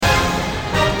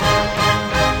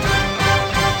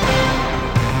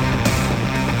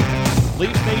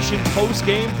Nation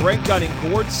post-game. Brent Gunning,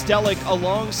 Gord Stellick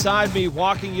alongside me,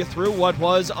 walking you through what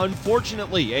was,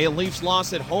 unfortunately, a Leafs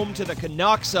loss at home to the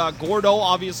Canucks. Gordo,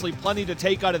 obviously plenty to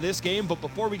take out of this game, but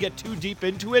before we get too deep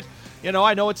into it,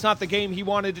 I know it's not the game he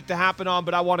wanted it to happen on,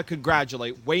 but I want to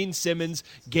congratulate Wayne Simmonds,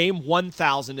 game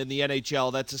 1,000 in the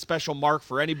NHL. That's a special mark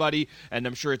for anybody, and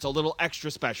I'm sure it's a little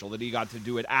extra special that he got to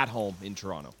do it at home in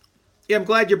Toronto. Yeah, I'm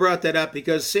glad you brought that up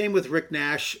because same with Rick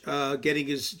Nash getting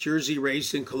his jersey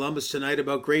raised in Columbus tonight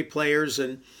about great players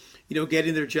and,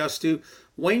 getting their just due.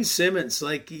 Wayne Simmonds,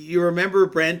 you remember,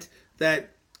 Brent,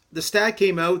 that the stat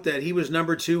came out that he was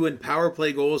number 2 in power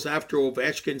play goals after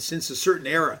Ovechkin since a certain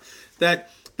era.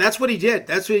 That's what he did.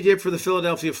 That's what he did for the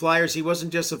Philadelphia Flyers. He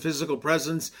wasn't just a physical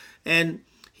presence. And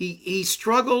he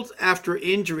struggled after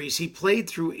injuries. He played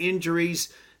through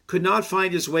injuries, could not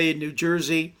find his way in New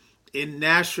Jersey, in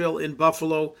Nashville, in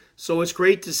Buffalo. So it's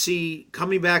great to see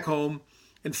coming back home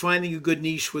and finding a good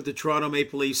niche with the Toronto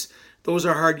Maple Leafs. Those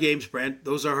are hard games, Brent.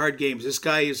 Those are hard games. This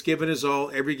guy has given his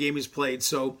all every game he's played.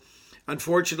 So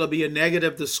unfortunately, it'll be a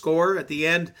negative to score at the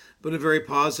end, but a very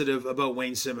positive about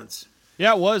Wayne Simmonds.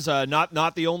 Yeah, it was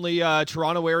not the only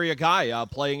Toronto area guy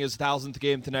playing his 1,000th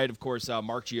game tonight. Of course,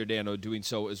 Mark Giordano doing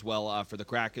so as well for the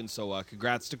Kraken. So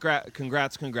congrats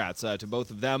to both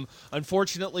of them.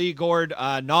 Unfortunately, Gord,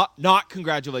 not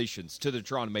congratulations to the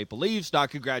Toronto Maple Leafs.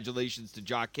 Not congratulations to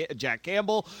Jack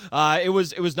Campbell. It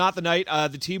was not the night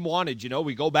the team wanted.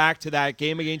 We go back to that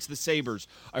game against the Sabres,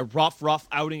 a rough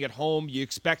outing at home. You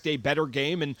expect a better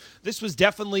game, and this was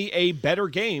definitely a better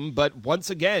game. But once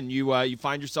again, you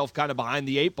find yourself kind of behind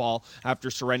the 8 ball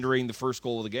after surrendering the first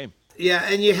goal of the game. Yeah,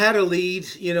 and you had a lead,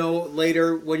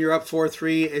 later when you're up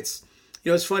 4-3.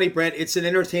 It's funny, Brent. It's an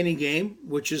entertaining game,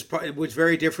 which is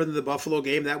very different than the Buffalo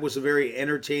game. That was a very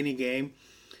entertaining game.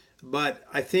 But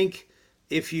I think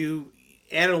if you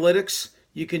analytics,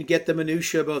 you can get the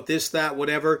minutia about this, that,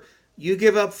 whatever. You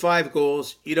give up 5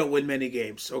 goals, you don't win many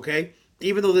games, okay?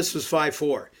 Even though this was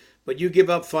 5-4. But you give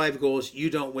up 5 goals, you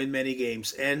don't win many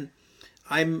games. And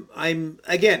I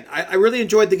really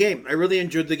enjoyed the game. I really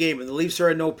enjoyed the game. And the Leafs are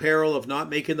in no peril of not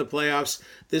making the playoffs.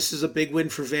 This is a big win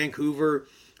for Vancouver,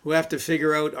 who have to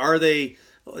figure out, are they,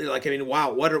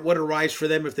 wow, what a rise for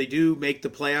them if they do make the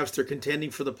playoffs. They're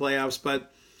contending for the playoffs.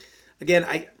 But again,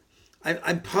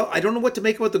 I don't know what to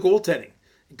make about the goaltending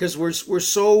because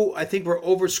I think we're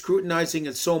over scrutinizing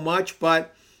it so much,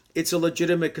 but it's a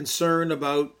legitimate concern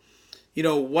about,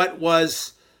 what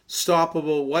was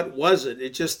stoppable, what wasn't.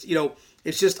 It just,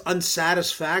 it's just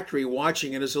unsatisfactory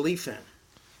watching it as a Leaf fan.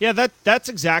 Yeah, that's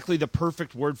exactly the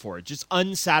perfect word for it. Just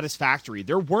unsatisfactory.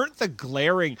 There weren't the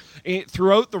glaring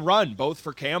throughout the run, both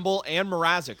for Campbell and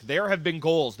Mrazek. There have been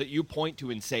goals that you point to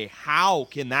and say, how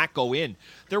can that go in?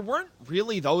 There weren't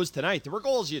really those tonight. There were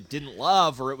goals you didn't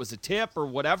love, or it was a tip, or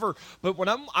whatever. But when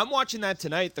I'm watching that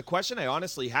tonight, the question I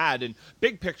honestly had, and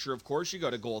big picture, of course, you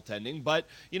go to goaltending, but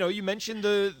you mentioned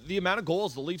the amount of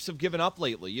goals the Leafs have given up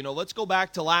lately. Let's go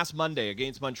back to last Monday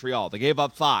against Montreal. They gave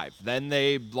up 5. Then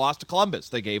they lost to Columbus.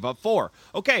 They gave up 4.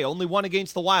 Okay, only 1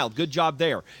 against the Wild. Good job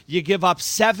there. You give up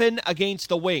 7 against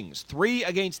the Wings, 3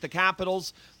 against the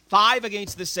Capitals, 5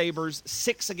 against the Sabres,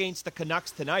 6 against the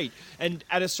Canucks tonight. And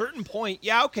at a certain point,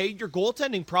 yeah, okay, your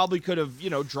goaltending probably could have,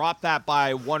 dropped that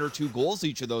by 1 or 2 goals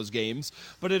each of those games.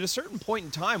 But at a certain point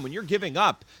in time, when you're giving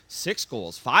up 6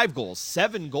 goals, 5 goals,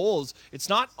 7 goals, it's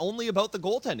not only about the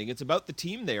goaltending, it's about the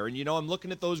team there. And, I'm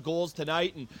looking at those goals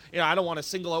tonight, and, I don't want to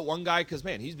single out one guy because,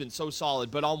 man, he's been so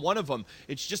solid. But on one of them,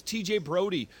 it's just TJ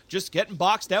Brodie just getting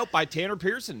boxed out by Tanner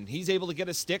Pearson. He's able to get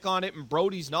a stick on it, and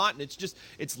Brodie's not. And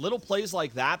it's little plays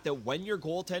like that when your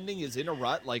goaltending is in a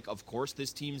rut, like of course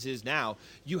this team's is now,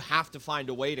 you have to find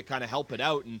a way to kind of help it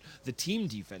out, and the team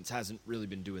defense hasn't really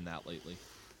been doing that lately.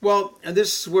 Well, and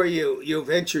this is where you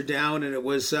venture down, and it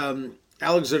was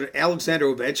Alexander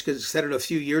Ovechkin said it a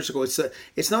few years ago.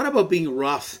 It's not about being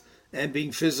rough and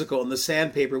being physical in the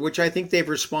sandpaper, which I think they've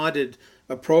responded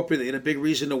appropriately, and a big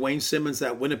reason to Wayne Simmonds,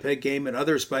 that Winnipeg game, and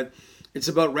others, but it's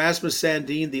about Rasmus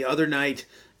Sandin the other night,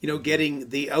 getting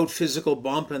the out-physical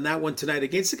bump, and that one tonight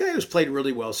against a guy who's played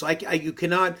really well. So you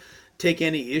cannot take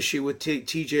any issue with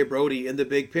TJ Brodie in the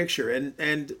big picture.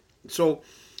 And so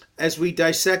as we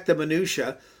dissect the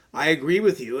minutia, I agree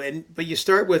with you. But you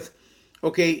start with,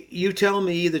 okay, you tell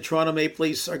me the Toronto Maple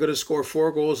Leafs are going to score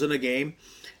 4 goals in a game,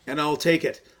 and I'll take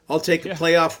it. I'll take a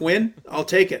playoff win. I'll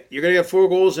take it. You're going to get 4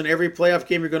 goals in every playoff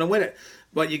game, you're going to win it.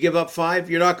 But you give up 5,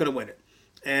 you're not going to win it.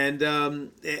 And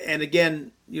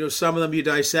again, some of them you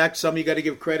dissect. Some you got to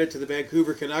give credit to the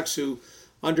Vancouver Canucks, who,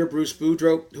 under Bruce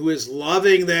Boudreau, who is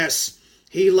loving this.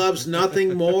 He loves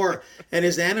nothing more. And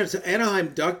his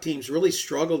Anaheim Duck teams really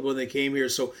struggled when they came here.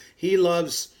 So he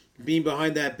loves being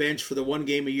behind that bench for the one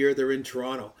game a year they're in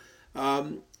Toronto.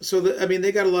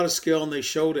 They got a lot of skill and they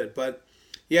showed it. But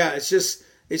yeah, it's just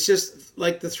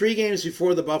like the 3 games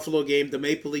before the Buffalo game, the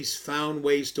Maple Leafs found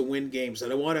ways to win games,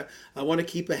 and I want to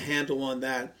keep a handle on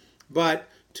that. But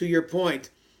to your point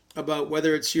about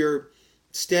whether it's your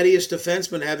steadiest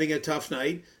defenseman having a tough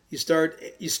night, you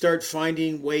start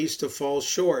finding ways to fall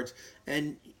short,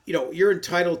 and you're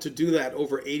entitled to do that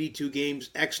over 82 games,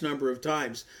 X number of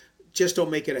times. Just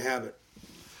don't make it a habit.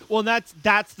 Well,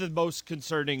 that's the most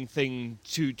concerning thing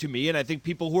to me, and I think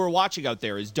people who are watching out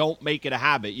there is don't make it a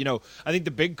habit. I think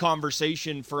the big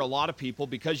conversation for a lot of people,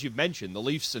 because you've mentioned the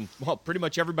Leafs and pretty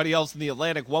much everybody else in the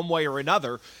Atlantic, one way or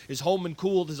another, is home and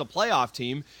cooled as a playoff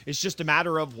team. It's just a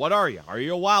matter of what are you? Are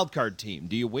you a wild card team?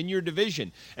 Do you win your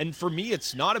division? And for me,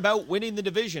 it's not about winning the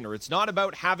division, or it's not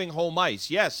about having home ice.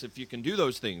 Yes, if you can do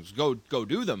those things, go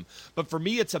do them. But for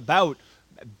me, it's about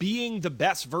being the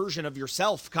best version of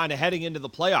yourself kind of heading into the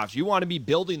playoffs. You want to be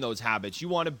building those habits. You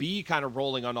want to be kind of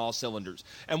rolling on all cylinders.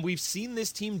 And we've seen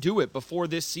this team do it before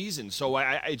this season. So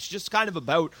it's just kind of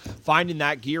about finding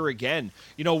that gear again.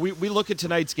 We look at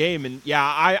tonight's game and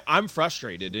I'm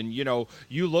frustrated. And,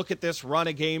 you look at this run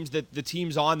of games that the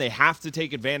team's on, they have to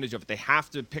take advantage of it. They have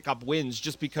to pick up wins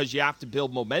just because you have to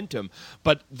build momentum.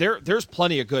 But there's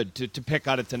plenty of good to pick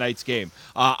out of tonight's game.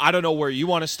 I don't know where you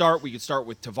want to start. We could start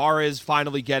with Tavares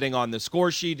finally getting on the score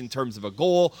sheet in terms of a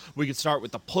goal. We could start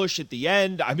with the push at the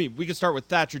end. I mean, we could start with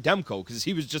Thatcher Demko because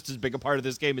he was just as big a part of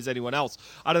this game as anyone else.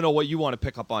 I don't know what you want to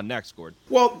pick up on next, Gord.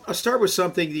 Well, I'll start with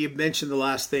something that you mentioned, the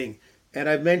last thing, and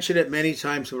I've mentioned it many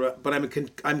times, but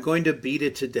I'm going to beat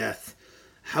it to death.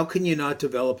 How can you not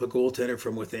develop a goaltender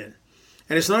from within?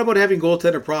 And it's not about having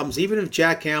goaltender problems. Even if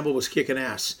Jack Campbell was kicking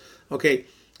ass, okay,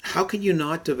 how can you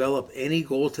not develop any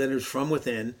goaltenders from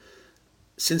within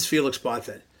since Felix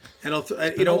Botfeld? And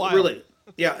really,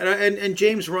 yeah. And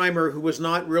James Reimer, who was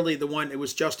not really the one, it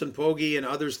was Justin Pogge and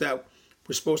others that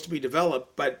were supposed to be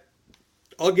developed. But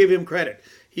I'll give him credit.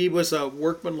 He was a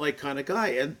workmanlike kind of guy,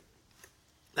 and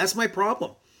that's my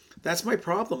problem. That's my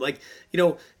problem. Like,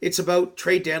 it's about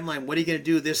trade deadline. What are you going to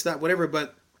do? This, that, whatever.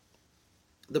 But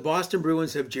the Boston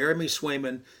Bruins have Jeremy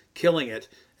Swayman killing it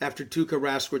after Tuukka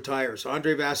Rask retires.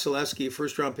 Andre Vasilevsky,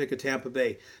 first-round pick of Tampa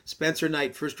Bay. Spencer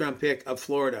Knight, first-round pick of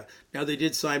Florida. Now, they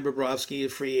did sign Bobrovsky, a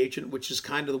free agent, which is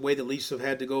kind of the way the Leafs have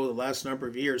had to go the last number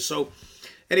of years. So,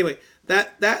 anyway,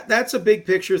 that's a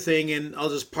big-picture thing, and I'll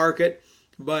just park it,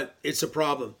 but it's a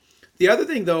problem. The other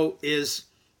thing, though, is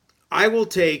I will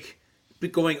take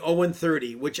going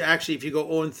 0-30, which actually, if you go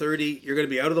 0-30, you're going to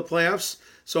be out of the playoffs.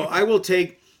 So, I will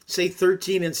take, say,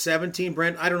 13-17,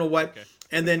 Brent. I don't know what. Okay.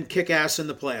 And then kick ass in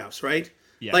the playoffs, right?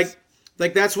 Yes.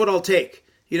 Like that's what I'll take.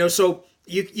 So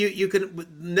you can,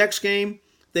 next game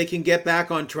they can get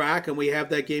back on track, and we have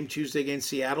that game Tuesday against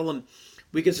Seattle, and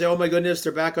we can say, oh my goodness,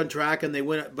 they're back on track and they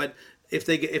win it. But if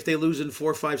they lose in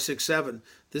 4, 5, 6, 7,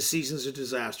 this season's a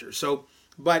disaster. So,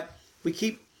 but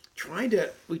we try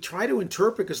to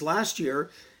interpret, because last year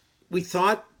we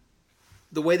thought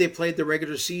the way they played the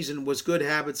regular season was good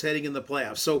habits heading in the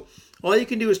playoffs. So all you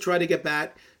can do is try to get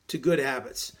back to good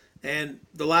habits. And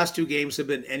the last 2 games have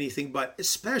been anything but,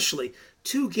 especially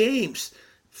 2 games,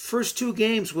 first 2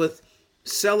 games with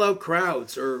sellout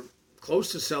crowds or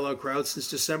close to sellout crowds since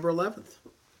December 11th.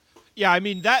 Yeah, I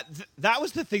mean, that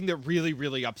was the thing that really,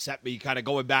 really upset me, kind of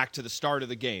going back to the start of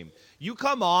the game. You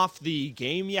come off the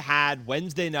game you had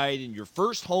Wednesday night in your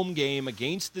first home game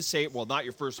against the Sabres. Well, not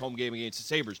your first home game against the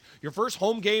Sabres. Your first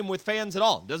home game with fans at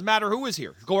all. Doesn't matter who was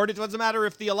here. Gord, it doesn't matter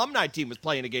if the alumni team was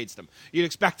playing against them. You'd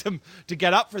expect them to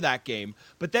get up for that game.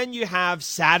 But then you have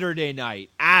Saturday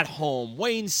night at home,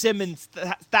 Wayne Simmons'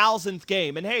 1,000th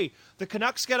game. And hey, the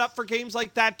Canucks get up for games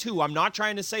like that too. I'm not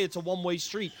trying to say it's a one-way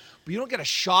street, but you don't get a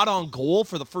shot on goal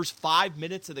for the first 5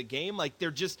 minutes of the game. Like,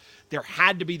 there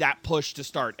had to be that push to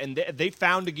start, and they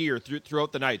found a gear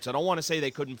throughout the night. So I don't want to say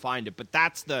they couldn't find it, but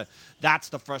that's the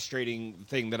frustrating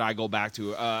thing that I go back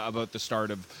to about the start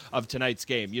of tonight's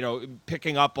game.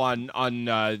 Picking up on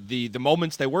the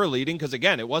moments they were leading, because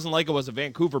again, it wasn't like it was a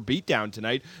Vancouver beatdown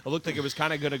tonight. It looked like it was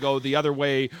kind of going to go the other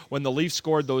way when the Leafs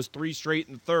scored those 3 straight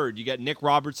in the third. You get Nick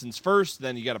Robertson's first,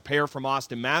 then you got a pair from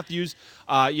Austin Matthews.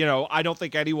 I don't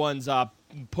think anyone's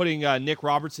putting Nick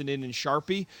Robertson in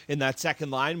Sharpie in that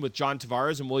second line with John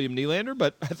Tavares and William Nylander,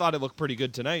 but I thought it looked pretty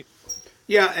good tonight.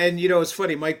 Yeah, and it's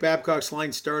funny, Mike Babcock's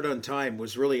line start on time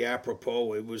was really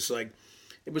apropos. It was like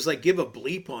give a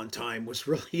bleep on time was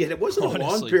really, and it wasn't a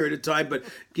long period of time, but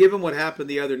given what happened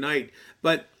the other night.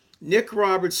 But Nick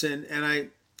Robertson, and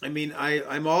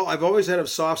I've always had a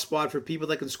soft spot for people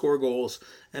that can score goals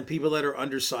and people that are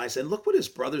undersized. And look what his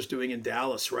brother's doing in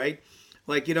Dallas, right?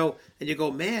 Like, and you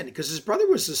go, man, because his brother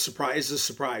was a surprise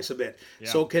a bit. Yeah.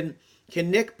 So can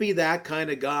Nick be that kind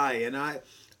of guy? And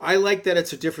I like that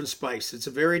it's a different spice. It's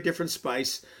a very different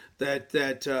spice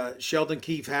that Sheldon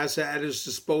Keefe has at his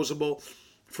disposal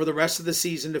for the rest of the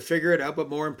season to figure it out, but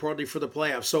more importantly for the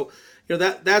playoffs. So,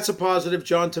 that's a positive.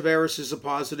 John Tavares is a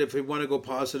positive if we want to go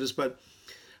positives, but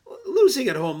losing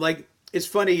at home, like, it's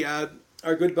funny,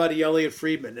 our good buddy Elliot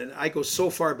Friedman, and I go so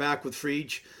far back with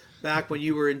Friedge, back when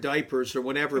you were in diapers or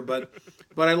whatever, but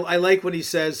I like when he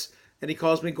says, and he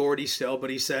calls me Gordy still, but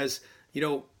he says,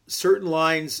 certain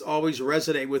lines always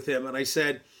resonate with him. And I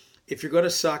said, if you're going to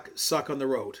suck on the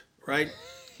road, right?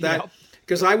 That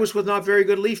because I was with not very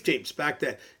good Leaf teams back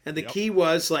then. And the key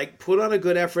was, like, put on a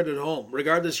good effort at home,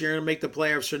 regardless if you're going to make the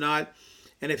playoffs or not.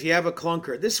 And if you have a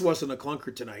clunker, this wasn't a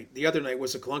clunker tonight. The other night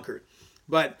was a clunker.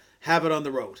 But have it on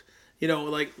the road.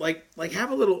 Like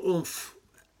have a little oomph,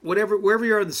 wherever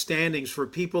you are in the standings for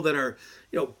people that are,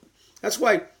 that's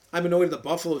why I'm annoyed at the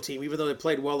Buffalo team, even though they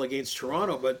played well against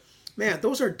Toronto. But, man,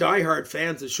 those are diehard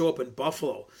fans that show up in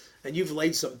Buffalo. And you've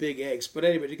laid some big eggs. But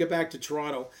anyway, to get back to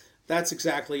Toronto, that's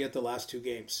exactly it the last two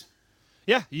games.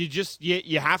 Yeah,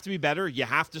 you have to be better. You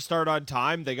have to start on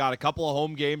time. They got a couple of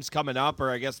home games coming up,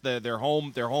 or I guess they're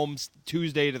home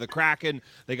Tuesday to the Kraken.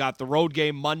 They got the road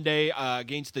game Monday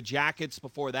against the Jackets.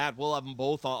 Before that, we'll have them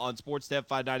both on Sportsnet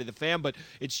 590 The Fan. But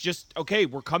it's just okay.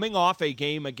 We're coming off a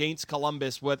game against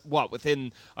Columbus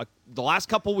within the last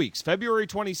couple weeks, February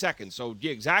 22nd. So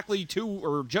exactly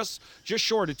just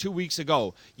short of 2 weeks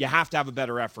ago. You have to have a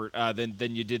better effort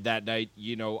than you did that night.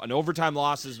 An overtime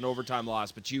loss is an overtime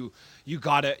loss, but you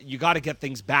gotta get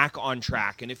things back on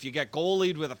track. And if you get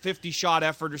goalied with a 50-shot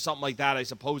effort or something like that, I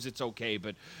suppose it's okay.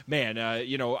 But man,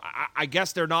 I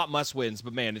guess they're not must-wins.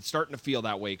 But man, it's starting to feel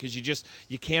that way because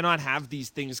you cannot have these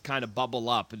things kind of bubble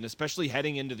up, and especially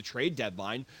heading into the trade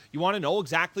deadline, you want to know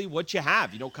exactly what you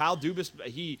have. Kyle Dubas,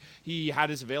 he had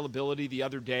his availability the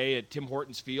other day at Tim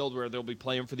Hortons Field where they'll be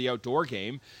playing for the outdoor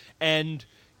game, and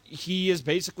he has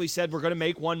basically said we're going to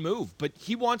make one move, but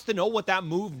he wants to know what that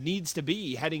move needs to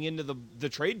be heading into the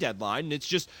trade deadline. And it's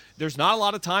just, there's not a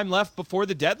lot of time left before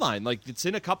the deadline. Like, it's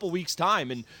in a couple weeks' time.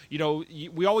 And,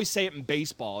 we always say it in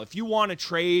baseball. If you want to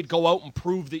trade, go out and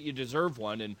prove that you deserve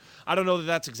one. And I don't know that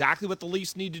that's exactly what the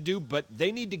Leafs need to do, but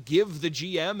they need to give the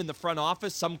GM and the front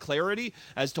office some clarity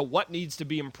as to what needs to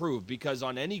be improved, because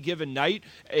on any given night,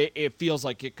 it feels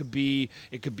like it could be,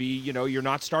 you're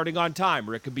not starting on time,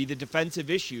 or it could be the defensive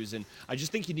issues. And I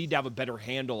just think you need to have a better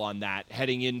handle on that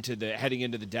heading into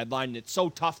the deadline. And it's so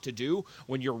tough to do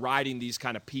when you're riding these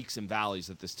kind of peaks and valleys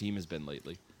that this team has been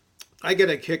lately. I get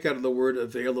a kick out of the word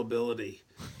availability,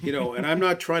 and I'm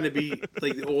not trying to be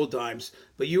like the old times,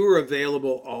 but you were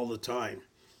available all the time.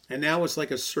 And now it's like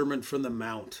a sermon from the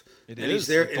Mount. It and is. He's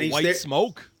there, like and the he's white there,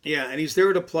 smoke. Yeah, and he's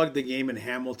there to plug the game in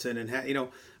Hamilton. And,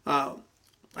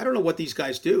 I don't know what these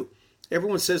guys do.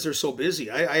 Everyone says they're so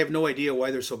busy. I have no idea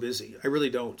why they're so busy. I really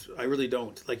don't.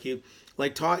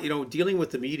 Dealing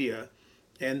with the media,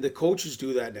 and the coaches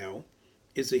do that now,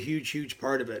 is a huge, huge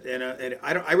part of it. And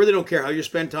I really don't care how you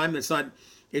spend time.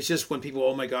 It's just when people,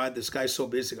 oh my God, this guy's so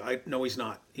busy. No, he's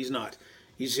not. He's not.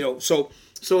 He's so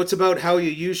it's about how you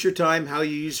use your time, how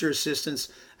you use your assistants,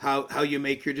 how you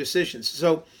make your decisions.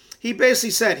 So he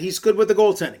basically said he's good with the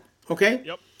goaltending. Okay.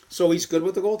 Yep. So he's good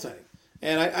with the goaltending.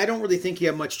 And I don't really think you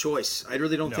have much choice. I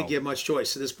really don't No. think you have much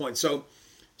choice at this point. So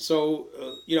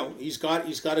he's got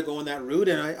to go on that route,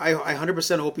 and I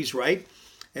 100% hope he's right.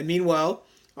 And meanwhile,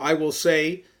 I will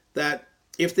say that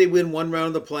if they win one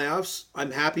round of the playoffs, I'm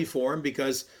happy for him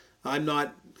because I'm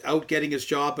not out getting his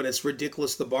job, and it's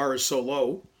ridiculous the bar is so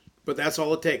low. But that's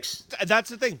all it takes.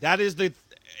 That's the thing.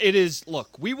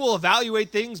 Look, we will evaluate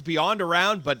things beyond a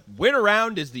round, but win a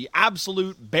round is the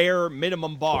absolute bare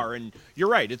minimum bar. And you're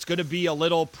right, it's going to be a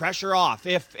little pressure off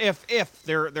if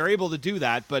they're able to do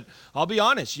that. But I'll be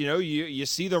honest, you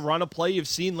see the run of play you've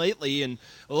seen lately, and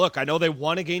look, I know they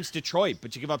won against Detroit,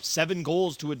 but you give up 7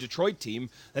 goals to a Detroit team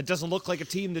that doesn't look like a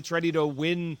team that's ready to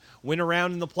win a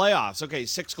round in the playoffs. Okay,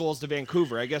 6 goals to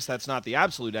Vancouver. I guess that's not the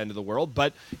absolute end of the world,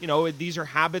 but these are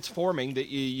habits forming that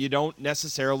you don't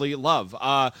necessarily love.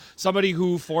 Somebody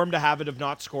who formed a habit of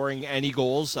not scoring any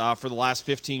goals for the last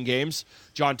 15 games,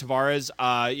 John Tavares.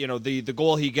 The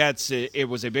goal he gets, it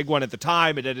was a big one at the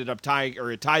time. It ended up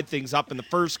it tied things up in the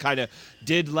first. Kind of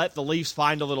did let the Leafs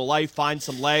find a little life, find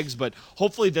some legs, but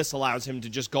hopefully this allows him to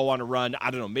just go on a run. I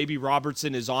don't know. Maybe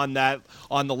Robertson is on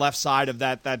the left side of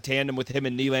that tandem with him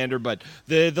and Nylander, but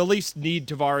the Leafs need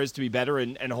Tavares to be better,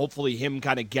 and hopefully him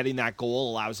kind of getting that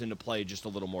goal allows him to play just a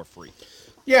little more free.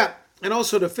 Yeah. And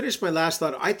also to finish my last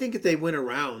thought, I think if they win a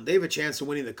round, they have a chance of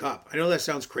winning the cup. I know that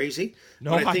sounds crazy, No,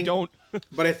 but I I think, don't.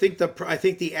 but I think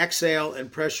the exhale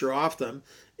and pressure off them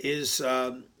is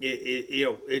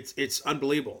it's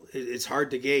unbelievable. It's hard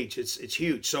to gauge. It's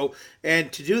huge. So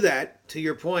and to do that, to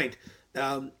your point,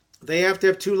 they have to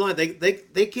have two lines.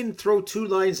 They can throw two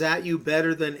lines at you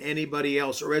better than anybody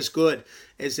else, or as good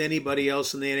as anybody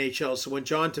else in the NHL. So when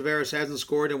John Tavares hasn't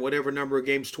scored in whatever number of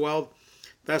games, 12.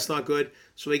 That's not good.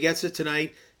 So he gets it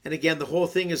tonight. And again, the whole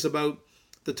thing is about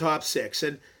the top six.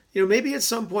 And, maybe at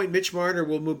some point Mitch Marner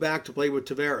will move back to play with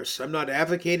Tavares. I'm not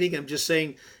advocating. I'm just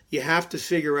saying you have to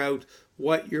figure out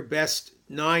what your best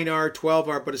 9 are, 12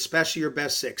 are, but especially your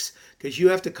best six. Because you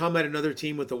have to come at another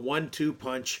team with a 1-2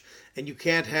 punch. And you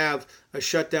can't have a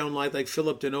shutdown line like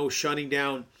Philip Deneau shutting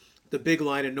down the big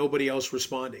line and nobody else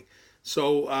responding.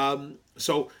 So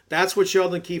that's what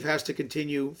Sheldon Keefe has to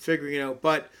continue figuring out.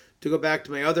 But to go back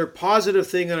to my other positive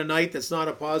thing on a night that's not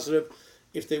a positive,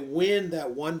 if they win that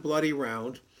one bloody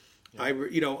round, I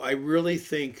really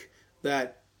think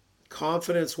that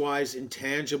confidence-wise,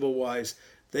 intangible-wise,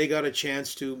 they got a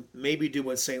chance to maybe do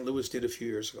what St. Louis did a few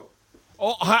years ago.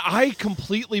 Oh, I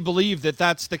completely believe that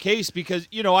that's the case because,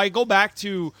 I go back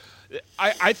to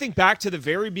I think back to the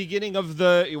very beginning of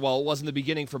it wasn't the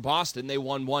beginning for Boston. They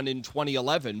won one in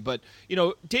 2011. But,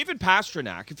 David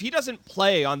Pastrnak, if he doesn't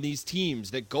play on these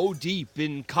teams that go deep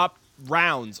in cup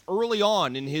rounds early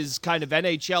on in his kind of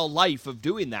NHL life of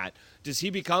doing that, does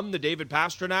he become the David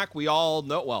Pastrnak we all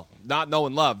know? Well, not know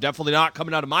and love. Definitely not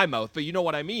coming out of my mouth, but you know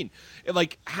what I mean.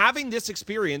 Like, having this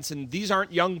experience, and these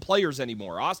aren't young players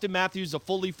anymore. Auston Matthews, a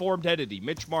fully formed entity.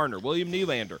 Mitch Marner, William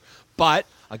Nylander. But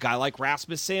a guy like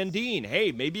Rasmus Sandin,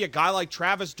 hey, maybe a guy like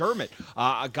Travis Dermott,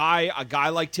 a guy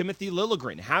like Timothy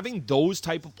Liljegren. Having those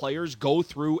type of players go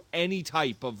through any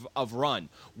type of run,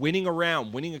 winning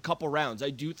a couple rounds, I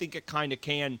do think it kind of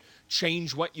can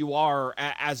change what you are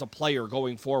as a player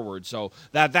going forward. So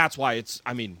that's why it's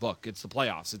the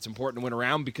playoffs. It's important to win a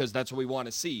round because that's what we want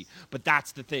to see. But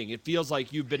that's the thing. It feels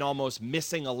like you've been almost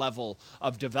missing a level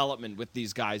of development with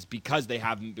these guys because they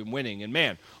haven't been winning. And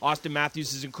man, Auston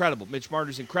Matthews is incredible. Mitch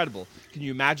Marner's incredible. Can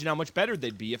you imagine how much better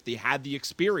they'd be if they had the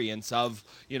experience of,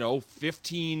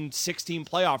 15, 16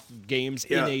 playoff games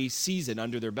in a season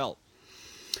under their belt?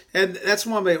 And that's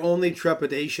one of my only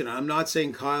trepidation. I'm not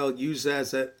saying Kyle used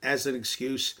that as an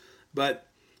excuse, but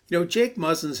Jake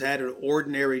Muzzin's had an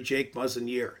ordinary Jake Muzzin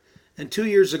year. And 2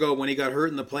 years ago when he got hurt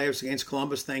in the playoffs against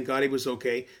Columbus, thank God he was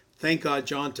okay. Thank God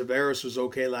John Tavares was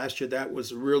okay last year. That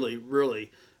was really,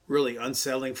 really, really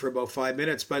unsettling for about 5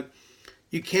 minutes. But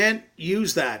you can't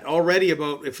use that already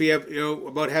about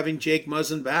having Jake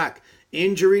Muzzin back.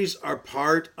 Injuries are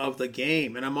part of the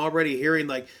game. And I'm already hearing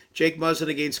like Jake Muzzin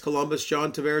against Columbus,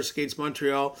 John Tavares against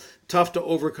Montreal. Tough to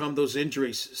overcome those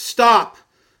injuries. Stop.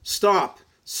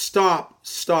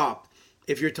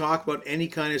 If you're talking about any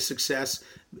kind of success,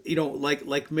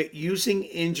 like using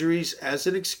injuries as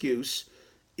an excuse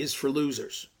is for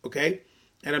losers, okay?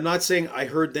 And I'm not saying I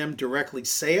heard them directly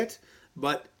say it,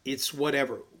 but it's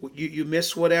whatever. You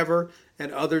miss whatever,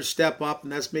 and others step up,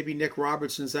 and that's maybe Nick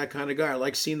Robertson's that kind of guy. I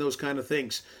like seeing those kind of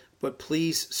things. But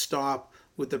please stop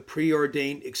with the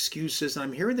preordained excuses. And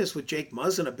I'm hearing this with Jake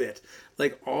Muzzin a bit,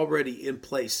 like already in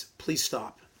place. Please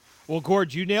stop. Well,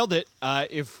 Gord, you nailed it.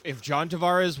 If John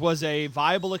Tavares was a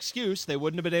viable excuse, they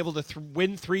wouldn't have been able to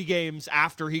win 3 games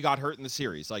after he got hurt in the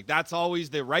series. Like, that's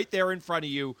always right there in front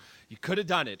of you. You could have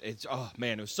done it. It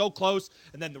was so close.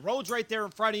 And then the road's right there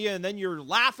in front of you, and then you're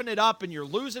laughing it up, and you're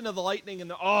losing to the Lightning.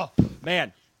 And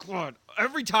God,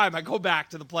 every time I go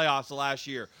back to the playoffs the last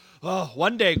year,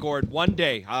 one day, Gord, one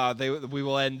day, we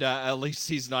will end at least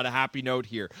season on a happy note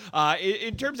here.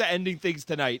 In terms of ending things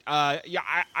tonight,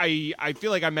 I feel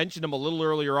like I mentioned him a little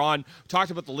earlier on. We talked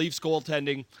about the Leafs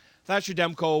goaltending. Thatcher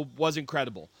Demko was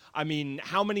incredible. I mean,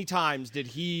 how many times did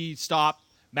he stop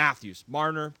Matthews,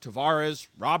 Marner, Tavares,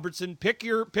 Robertson? Pick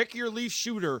your Leaf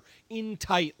shooter in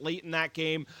tight late in that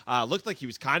game. Looked like he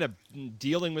was kind of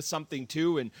dealing with something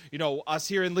too. And, us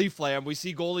here in Leafland, we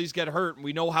see goalies get hurt and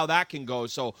we know how that can go.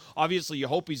 So obviously you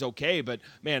hope he's okay. But,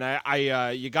 man,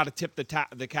 you got to tip the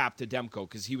cap to Demko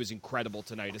because he was incredible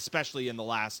tonight, especially in the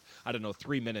last,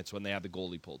 3 minutes when they had the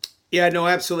goalie pulled. Yeah, no,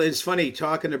 absolutely. It's funny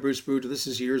talking to Bruce Boudreau. This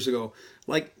is years ago.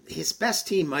 Like, his best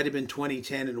team might have been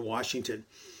 2010 in Washington.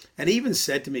 And he even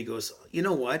said to me, he goes, you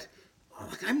know what?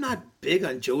 Like, I'm not big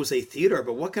on Jose Theodore,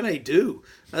 but what can I do?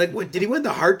 Like, what, did he win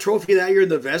the Hart Trophy that year in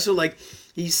the Vessel? Like,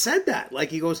 he said that. Like,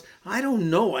 he goes, I don't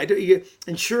know.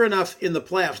 And sure enough, in the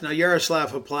playoffs, now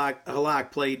Yaroslav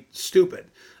Halak played stupid,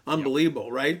 unbelievable,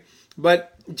 right?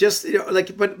 But just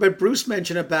but Bruce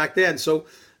mentioned it back then. So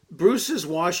Bruce's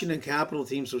Washington Capital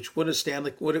teams, which should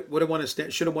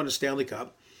have won a Stanley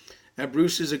Cup. And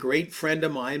Bruce is a great friend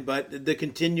of mine, but the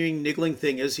continuing niggling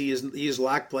thing is he has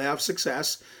lacked playoff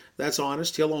success. That's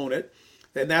honest. He'll own it.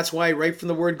 And that's why right from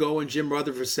the word go, and Jim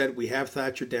Rutherford said, we have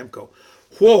Thatcher Demko.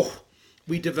 Whoa!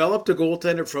 We developed a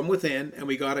goaltender from within, and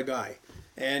we got a guy.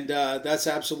 And that's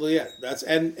absolutely it.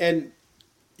 And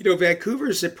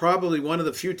Vancouver's probably one of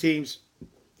the few teams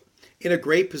in a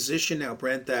great position now,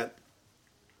 Brent, that,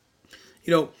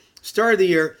 start of the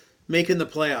year, making the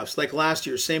playoffs. Like last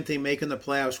year, same thing, making the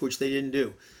playoffs, which they didn't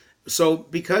do. So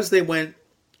because they went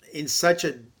in such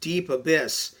a deep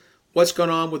abyss, what's going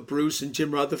on with Bruce and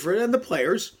Jim Rutherford and the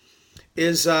players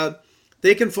is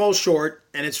they can fall short,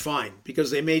 and it's fine because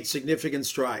they made significant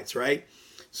strides, right?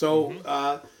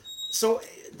 So, so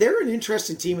they're an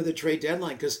interesting team at the trade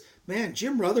deadline because, man,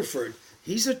 Jim Rutherford,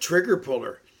 he's a trigger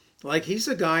puller. Like, he's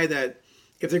a guy that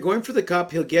if they're going for the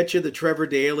cup, he'll get you the Trevor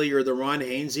Daley or the Ron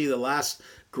Hainsey, the last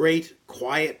great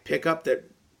quiet pickup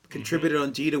that contributed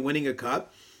on D to winning a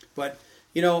cup. But,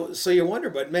 so you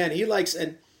wonder, but man, he likes,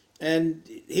 and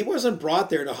he wasn't brought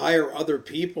there to hire other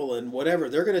people and whatever.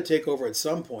 They're going to take over at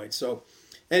some point. So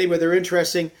anyway, they're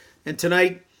interesting. And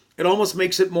tonight, it almost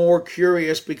makes it more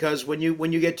curious because when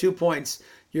you get 2 points,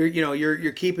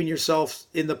 you're keeping yourself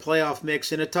in the playoff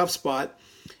mix in a tough spot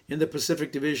in the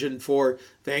Pacific Division for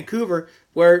Vancouver,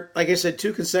 where, like I said,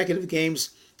 2 consecutive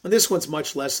games, and this one's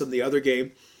much less than the other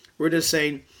game. We're just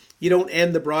saying you don't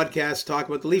end the broadcast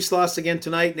talking about the Leafs lost again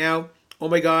tonight. Now, oh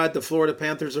my God, the Florida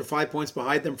Panthers are 5 points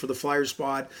behind them for the Flyers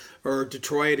spot, or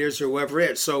Detroit is, or whoever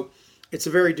it is. So it's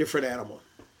a very different animal.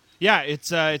 Yeah,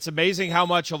 it's amazing how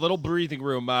much a little breathing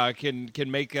room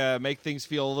can make things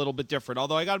feel a little bit different.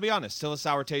 Although I got to be honest, still a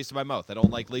sour taste in my mouth. I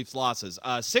don't like Leafs losses.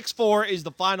 6-4 is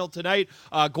the final tonight.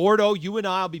 Gordo, you and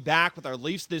I will be back with our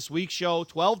Leafs This Week show,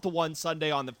 12-1 Sunday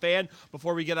on the Fan.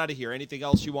 Before we get out of here, anything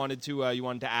else you wanted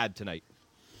to add tonight?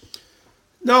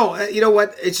 No, you know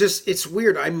what? It's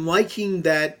weird. I'm liking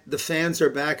that the fans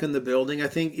are back in the building. I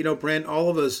think, Brent, all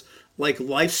of us, like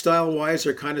lifestyle-wise,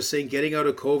 are kind of saying getting out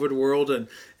of COVID world, and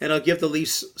I'll give the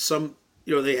Leafs some,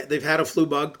 they've had a flu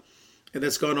bug, and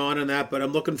that's gone on and that, but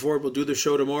I'm looking forward. We'll do the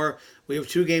show tomorrow. We have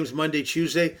 2 games Monday,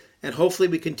 Tuesday, and hopefully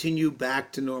we continue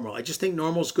back to normal. I just think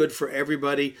normal's good for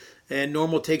everybody, and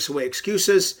normal takes away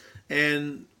excuses,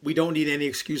 and we don't need any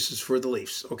excuses for the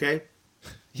Leafs, okay?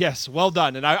 Yes, well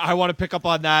done. And I want to pick up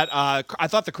on that. I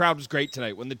thought the crowd was great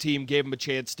tonight when the team gave them a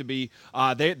chance to be.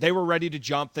 They were ready to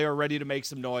jump. They were ready to make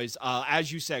some noise.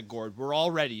 As you said, Gord, we're all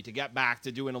ready to get back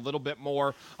to doing a little bit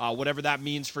more, whatever that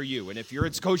means for you. And if you're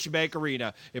at Scotiabank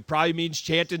Arena, it probably means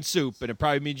chanting soup, and it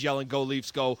probably means yelling, "Go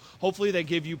Leafs, go." Hopefully they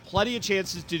give you plenty of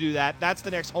chances to do that. That's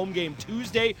the next home game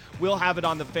Tuesday. We'll have it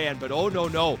on the Fan. But oh,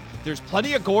 no. There's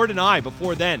plenty of Gord and I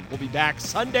before then. We'll be back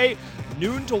Sunday,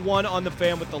 noon to 1 on the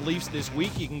Fan with the Leafs This Week.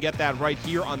 You can get that right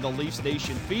here on the Leafs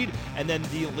Nation feed. And then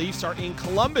the Leafs are in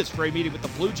Columbus for a meeting with the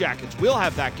Blue Jackets. We'll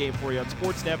have that game for you on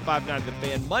Sportsnet 590 The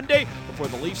Fan Monday before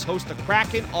the Leafs host the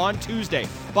Kraken on Tuesday.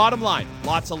 Bottom line,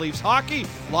 lots of Leafs hockey,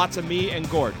 lots of me and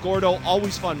Gord. Gordo,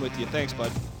 always fun with you. Thanks,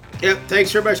 bud. Yeah,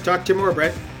 thanks very much. Talk to you more,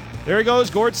 Brett. There he goes,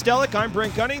 Gord Stellick. I'm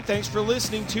Brent Gunning. Thanks for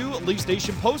listening to Leafs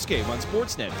Nation Postgame on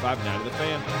Sportsnet 590 The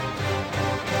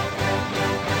Fan.